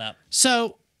 Girl's coming up.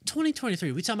 So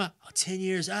 2023. We talking about 10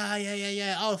 years.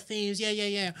 Yeah. All themes.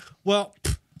 Yeah. Well,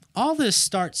 all this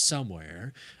starts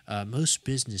somewhere. Most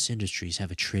business industries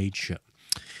have a trade show.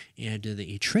 And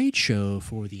the trade show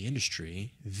for the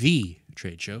industry, the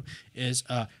trade show, is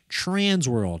Trans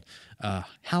World,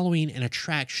 Halloween and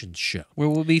Attractions Show. Where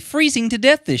we'll be freezing to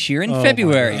death this year in Oh my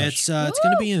February. gosh. It's going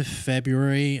to be in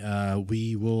February.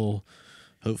 We will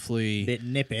hopefully Bit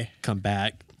nippy. come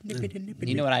back.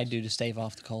 You know what I do to stave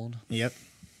off the cold? Yep.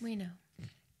 We know.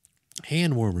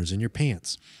 Hand warmers in your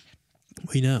pants.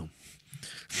 We know.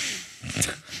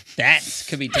 That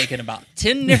could be taken about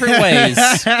 10 different ways.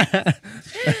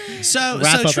 So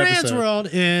Wrap up Trans episode. World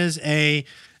is a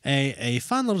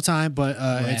fun little time, but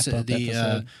it's Wrap up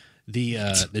episode.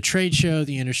 the trade show,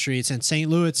 the industry. It's in St.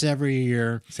 Louis every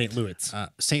year. St. Louis.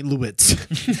 St. Louis.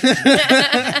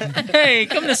 Hey,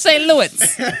 come to St.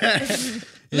 Louis.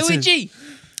 Luigi.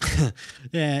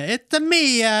 Yeah, it's the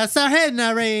me, Sir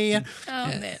Henry. Oh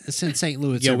man. It's in St.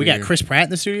 Louis. Yo, we every got year. Chris Pratt in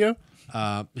the studio.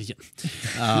 Yeah.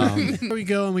 Here we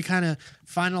go, and we kind of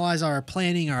finalize our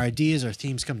planning, our ideas, our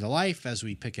themes come to life as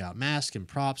we pick out masks and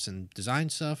props and design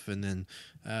stuff, and then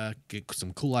get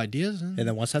some cool ideas. And, And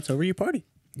then once that's over, you party.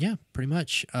 yeah, pretty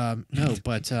much. No,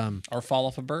 but Or fall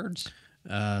off of birds.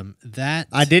 that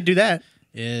I did do that.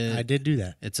 is, I did do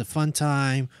that. It's a fun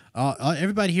time.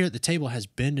 Everybody here at the table has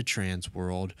been to Trans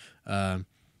World. And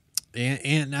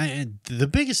the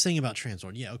biggest thing about Trans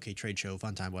World, yeah, okay, trade show,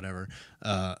 fun time, whatever.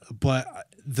 But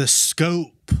the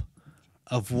scope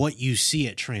of what you see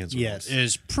at Trans World Yes.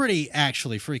 is pretty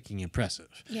actually freaking impressive.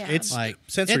 Yeah. It's Like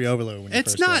sensory it- overload when you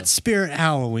It's first not go. Spirit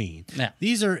Halloween. No.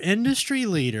 These are industry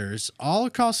leaders all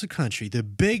across the country, the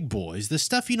big boys, the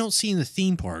stuff you don't see in the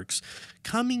theme parks,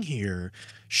 coming here,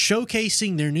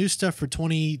 showcasing their new stuff for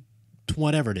 20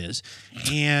 whatever it is.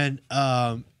 And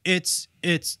it's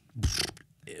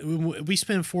we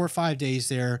spend 4 or 5 days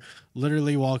there,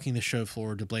 literally walking the show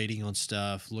floor, debating on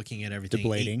stuff, looking at everything.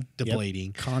 Deblating. Deblating.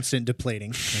 Yep. Constant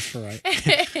depleting. That's right.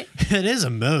 It is a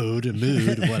mood,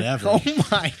 whatever. Oh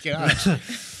my gosh.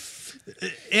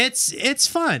 It's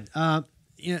fun.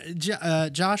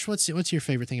 Josh, what's your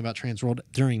favorite thing about Trans World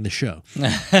during the show?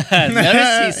 Notice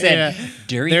he said Yeah.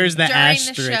 during. There's the During the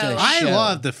asterisk. show. I show.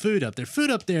 love the food up there. Food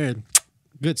up there,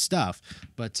 good stuff.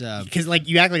 But Because like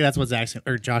you act like that's what Zach's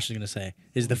or Josh is gonna say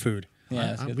is the food.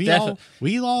 Yeah, that's good.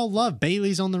 we all love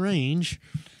Bailey's on the range.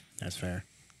 That's fair.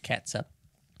 Cats up.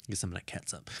 Get some of that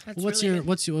catsup. That's What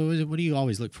do you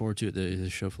always look forward to at the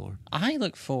show floor? I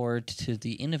look forward to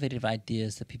the innovative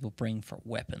ideas that people bring for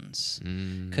weapons,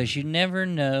 Mm. because you never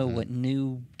know what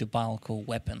new diabolical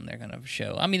weapon they're going to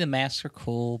show. I mean, the masks are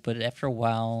cool, but after a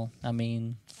while, I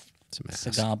mean, It's a it's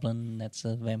mess. a goblin, that's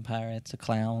a vampire, that's a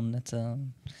clown, that's a.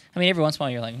 I mean, every once in a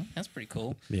while you're like, that's pretty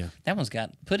cool. Yeah. That one's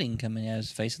got pudding coming out of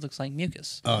his face. It looks like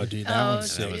mucus. Oh, dude, that Oh,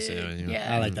 one's sick. was it, dude. yeah.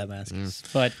 Yeah. I like that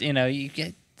mask. But you know, you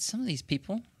get some of these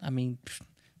people. I mean,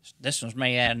 this one's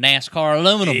made out of NASCAR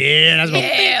aluminum. Yeah, that's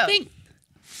Yeah. Think.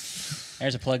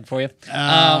 There's a plug for you.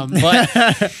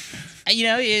 But you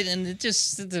know, and it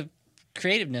just the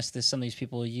creativeness that some of these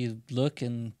people, you look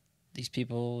and these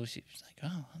people, she's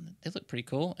like, oh, they look pretty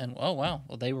cool, and oh wow,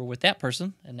 well they were with that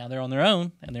person, and now they're on their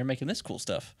own, and they're making this cool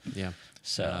stuff. Yeah.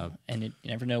 So, and you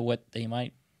never know what they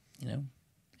might, you know,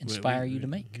 inspire you to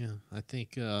make. Yeah, I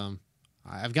think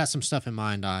I've got some stuff in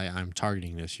mind I'm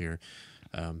targeting this year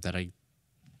that I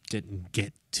didn't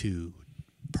get to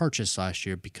purchase last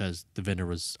year because the vendor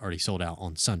was already sold out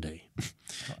on Sunday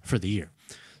for the year.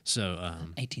 So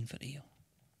 18-foot eel.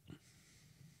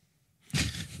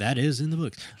 that is in the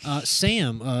books.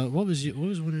 Sam, what was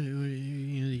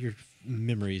one of your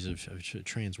memories of a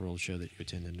Trans World show that you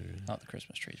attended? Oh, the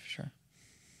Christmas trees for sure.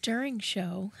 During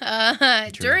show,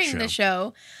 During the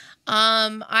show,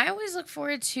 I always look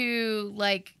forward to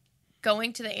like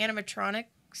going to the animatronic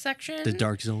section, The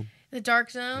Dark Zone.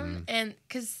 And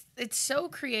because it's so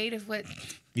creative. What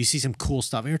You see some cool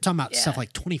stuff. You're talking about stuff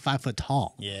like 25 foot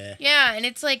tall. yeah, and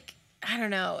it's like I don't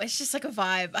know, it's just like a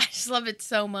vibe. I just love it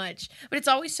so much, but it's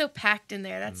always so packed in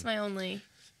there. That's my only.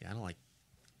 Yeah, I don't like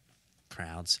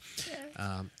crowds.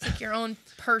 Yeah. It's like your own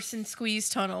person squeeze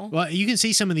tunnel. Well, you can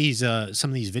see some of these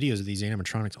videos of these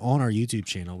animatronics on our YouTube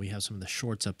channel. We have some of the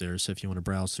shorts up there, so if you want to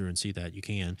browse through and see that, you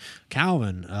can.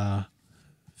 Calvin,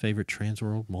 favorite Trans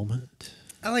World moment?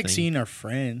 I like seeing our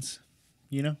friends.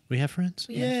 You know, We have friends.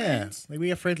 We have friends. like we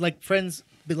have friends,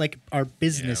 but like our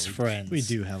business friends. We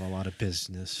do have a lot of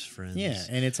business friends. Yeah,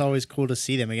 and it's always cool to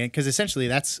see them again because essentially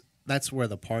that's where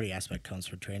the party aspect comes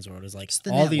from Trans World is like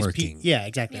the all these networking. people. Yeah,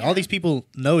 exactly. Yeah. All these people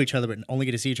know each other, but only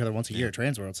get to see each other once a year at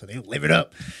Trans World, so they live it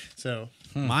up. So,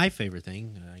 My favorite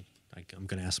thing, I'm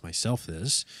going to ask myself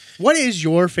this. what is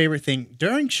your favorite thing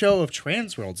during show of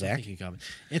Trans World, Zach? Thank you, Calvin.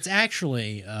 It's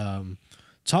actually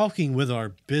talking with our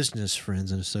business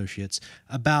friends and associates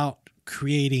about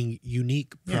creating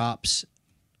unique props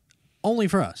only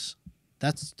for us.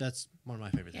 That's one of my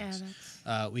favorite Yeah,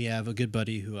 things. We have a good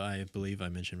buddy who I believe I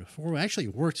mentioned before, who actually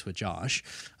works with Josh,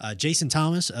 Jason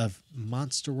Thomas of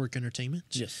Monster Work Entertainment.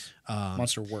 Yes,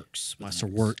 Monster Works. Monster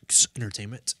Works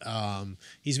Entertainment.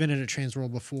 He's been in a Trans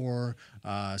World before.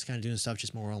 He's kind of doing stuff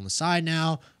just more on the side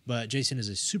now. But Jason is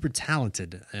a super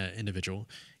talented individual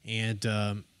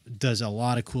and does a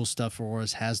lot of cool stuff for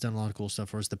us, has done a lot of cool stuff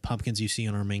for us. The pumpkins you see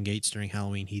on our main gates during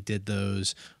Halloween, he did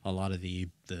those. A lot of the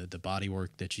body work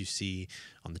that you see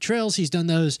on the trails, he's done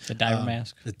those. The diver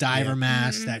mask. The diver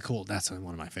mask, that cool. That's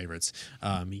one of my favorites.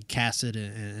 He casted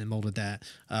and molded that.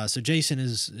 So Jason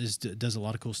does a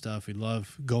lot of cool stuff. We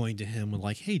love going to him with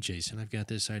like, hey, Jason, I've got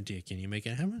this idea. Can you make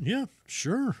it happen? Yeah,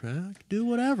 sure. I can do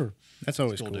whatever. That's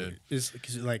always Cool, cool. dude. Is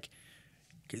because like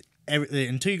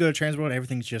until you go to Trans World,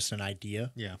 everything's just an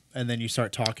idea. Yeah. And then you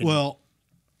start talking. Well,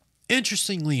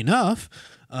 interestingly enough,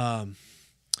 I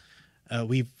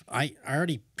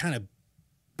already kind of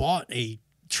bought a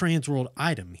Trans World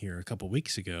item here a couple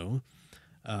weeks ago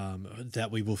that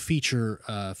we will feature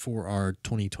for our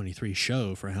 2023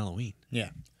 show for Halloween. yeah.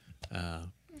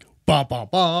 Bah, bah,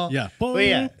 bah. Yeah. But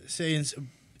yeah, since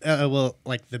well,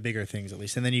 like the bigger things at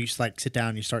least, and then you just like sit down,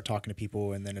 and you start talking to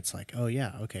people, and then it's like, oh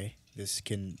yeah, okay, this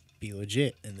can be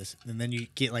legit, and then you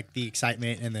get like the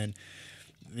excitement, and then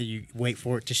you wait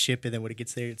for it to ship, and then when it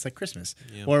gets there, it's like Christmas,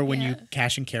 or when you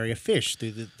cash and carry a fish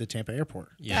through the Tampa airport.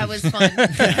 Yeah. That was fun.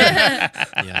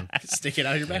 Yeah. Stick it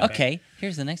out of your backpack. Okay,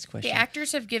 here's the next question. The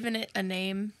actors have given it a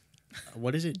name.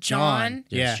 What is it? John.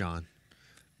 Yes, Yeah. John.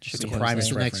 Just It's a because Primus What's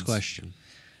the they- next reference. question?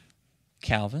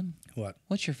 Calvin, What?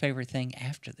 what's your favorite thing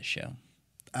after the show?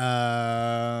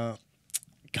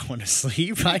 Going to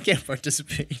sleep. I can't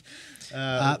participate.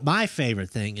 My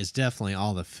favorite thing is definitely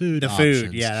all the food. The options.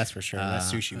 food, yeah, that's for sure. That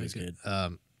sushi was good.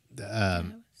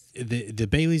 The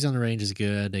Bailey's on the Range is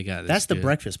good. They got That's the good.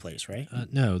 breakfast place, right?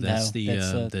 No, that's No, the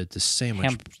that's, the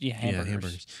sandwich.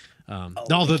 hamburgers.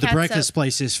 No, the Catsup. breakfast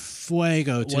place is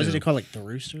fuego too. What is it called? Like the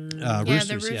Rooster?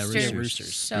 Roosters, the yeah, Roosters.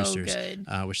 Roosters. So Roosters, good.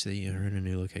 which they are in a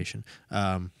new location.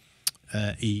 Yeah.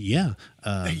 Yeah.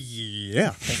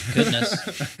 Thank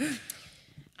goodness.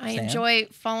 I Sam? enjoy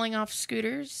falling off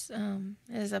scooters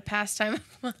as a pastime.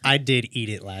 I did eat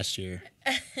it last year,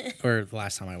 or the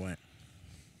last time I went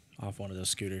off one of those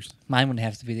scooters. Mine would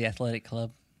have to be the athletic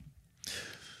club.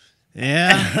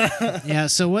 Yeah, yeah.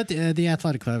 So what the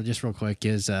athletic club, just real quick,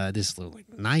 is this little, like,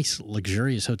 nice,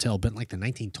 luxurious hotel built in like the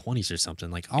 1920s or something,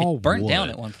 like all It burnt wood. down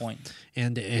at one point.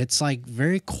 And it's like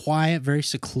very quiet, very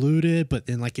secluded. But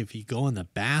then, like, if you go in the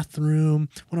bathroom,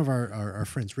 one of our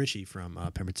friends, Richie from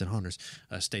Pemberton Hunters,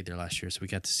 stayed there last year, so we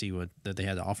got to see what that they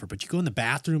had to offer. But you go in the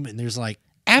bathroom, and there's like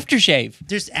Aftershave.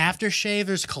 there's aftershave,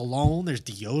 there's cologne, there's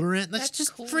deodorant. That's That's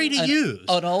just cool. free to use.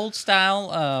 An old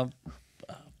style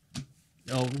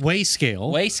weigh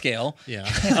scale. Weigh scale.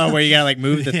 Yeah. Oh, where you gotta like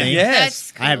move the thing.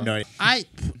 Yes. That's I have cool. no idea.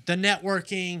 The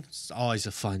networking is always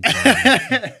a fun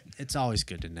time. It's always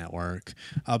good to network.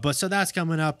 But so that's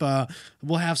coming up.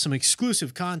 We'll have some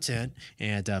exclusive content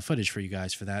and footage for you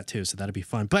guys for that too. So that'll be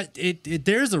fun. But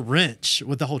there's a wrench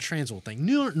with the whole Transworld thing.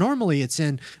 Normally it's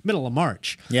in middle of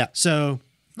March. Yeah. So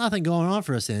nothing going on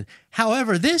for us then.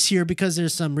 However, this year, because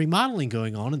there's some remodeling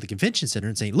going on at the convention center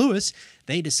in St. Louis,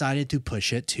 they decided to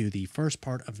push it to the first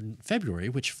part of February,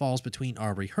 which falls between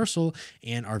our rehearsal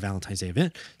and our Valentine's Day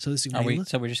event. So this is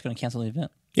So we're just going to cancel the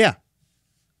event. Yeah.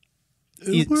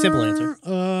 Simple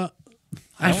answer.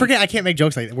 I forget. I can't make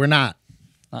jokes like that. We're not.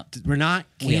 We're not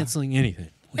We are. canceling anything.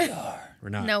 We are. We're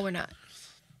not. No, we're not.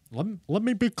 Let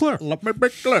me be clear. Let me be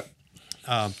clear.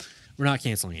 We're not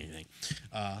canceling anything.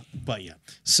 But yeah.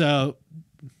 So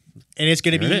And it's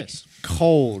gonna There be it is.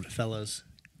 cold, fellas.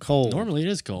 Cold. normally it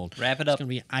is cold. Wrap it It's up. gonna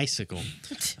be icicle.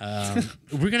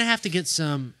 We're gonna have to get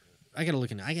some. I gotta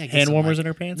look in. I gotta get Hand some, warmers like- in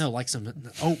our pants? No, like some.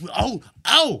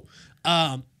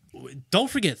 Don't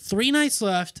forget, 3 nights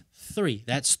left. 3.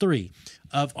 That's 3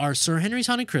 of our Sir Henry's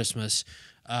Haunted Christmas.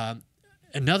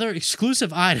 Another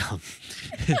exclusive item.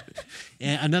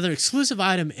 And another exclusive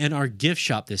item in our gift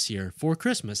shop this year for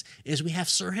Christmas is we have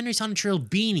Sir Henry's Haunted Trail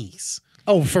beanies.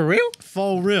 Oh, for real?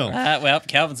 Full real. Well,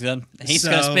 Calvin's done. He's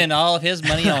going to So- spend all of his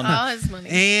money on All his money.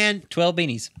 And 12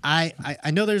 beanies. I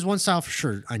know there's one style for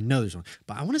sure. I know there's one,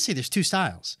 but I want to say there's 2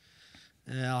 styles.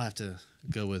 I'll have to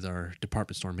go with our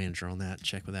department store manager on that.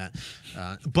 Check with that.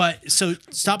 But so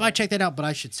stop by, check that out. But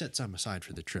I should set some aside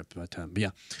for the trip by the time. But yeah,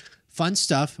 fun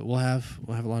stuff. We'll have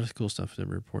a lot of cool stuff to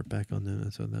report back on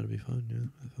that. So that'll be fun.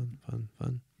 Yeah,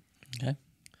 fun. Okay.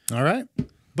 All right.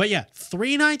 But yeah,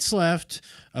 3 nights left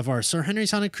of our Sir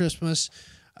Henry's Haunted Christmas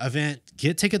event.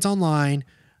 Get tickets online.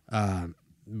 We're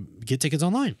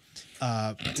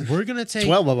gonna take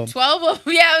 12 of them. 12 of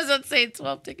them. Yeah, I was about to say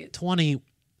 12 tickets. 20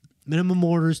 minimum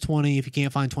orders. 20. If you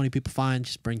can't find 20 people, fine.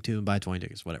 Just bring 2 and buy 20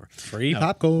 tickets. Whatever. Free No,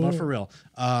 popcorn. But for real,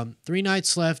 3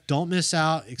 nights left. Don't miss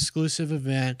out. Exclusive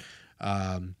event.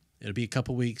 It'll be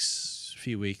a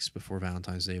few weeks before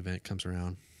Valentine's Day event comes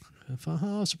around.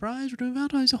 Oh, surprise! We're doing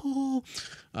Valentine's Day. Oh.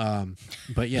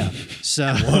 But yeah,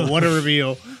 so What a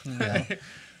reveal.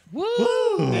 Woo!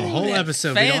 the whole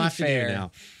episode we don't have to do it Fanfare.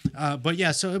 now. But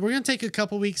yeah, so we're gonna take a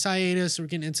couple weeks hiatus. We're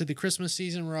getting into the Christmas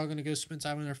season. We're all gonna go spend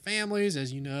time with our families,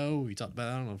 as you know. We talked about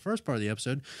that on the first part of the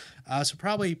episode. So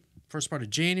probably first part of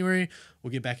January,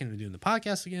 we'll get back into doing the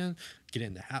podcast again. Get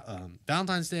into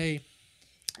Valentine's Day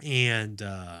and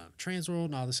Transworld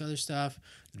and all this other stuff.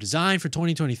 The design for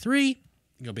 2023.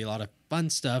 Gonna be a lot of fun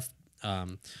stuff.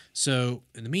 So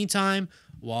in the meantime,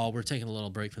 while we're taking a little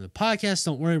break from the podcast,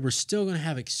 don't worry, we're still gonna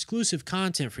have exclusive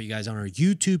content for you guys on our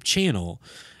YouTube channel.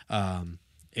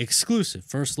 Exclusive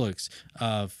first looks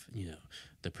of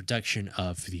the production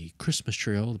of the Christmas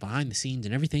trail, the behind the scenes,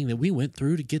 and everything that we went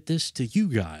through to get this to you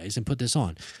guys and put this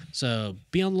on. So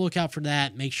be on the lookout for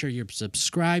that. Make sure you're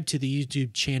subscribed to the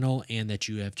YouTube channel and that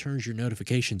you have turned your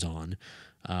notifications on,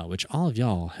 which all of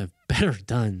y'all have better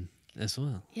done as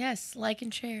well. Yes, like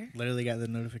and share. Literally got the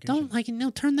notification.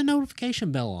 Don't turn the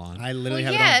notification bell on. I Well, literally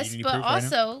have it on. yes, Do you need but proof right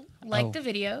now? also like Oh. the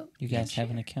video. You guys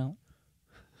have an account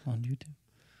on YouTube?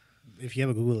 If you have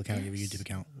a Google account, you have a YouTube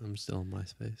account. I'm still on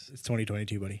MySpace. It's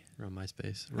 2022, buddy. We're on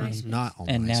MySpace. MySpace. We're not on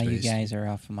And MySpace. now you guys are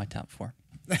off of my top 4.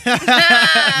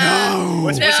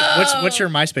 What's your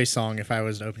MySpace song if I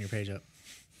was to open your page up?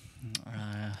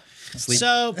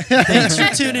 So thanks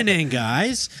for tuning in,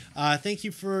 guys. Thank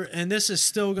you and this is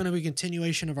still going to be a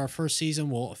continuation of our first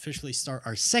season. We'll officially start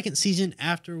our second season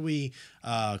after we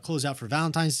close out for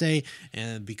Valentine's Day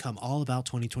and become all about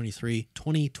 2023.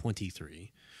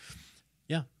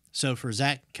 Yeah. So for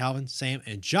Zach, Calvin, Sam,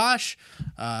 and Josh,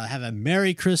 have a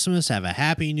Merry Christmas. Have a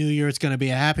Happy New Year. It's going to be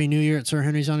a Happy New Year at Sir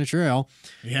Henry's on the Trail.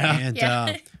 Yeah. And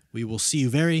Yeah. we will see you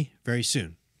very, very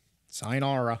soon.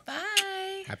 Sayonara.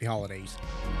 Bye. Happy holidays.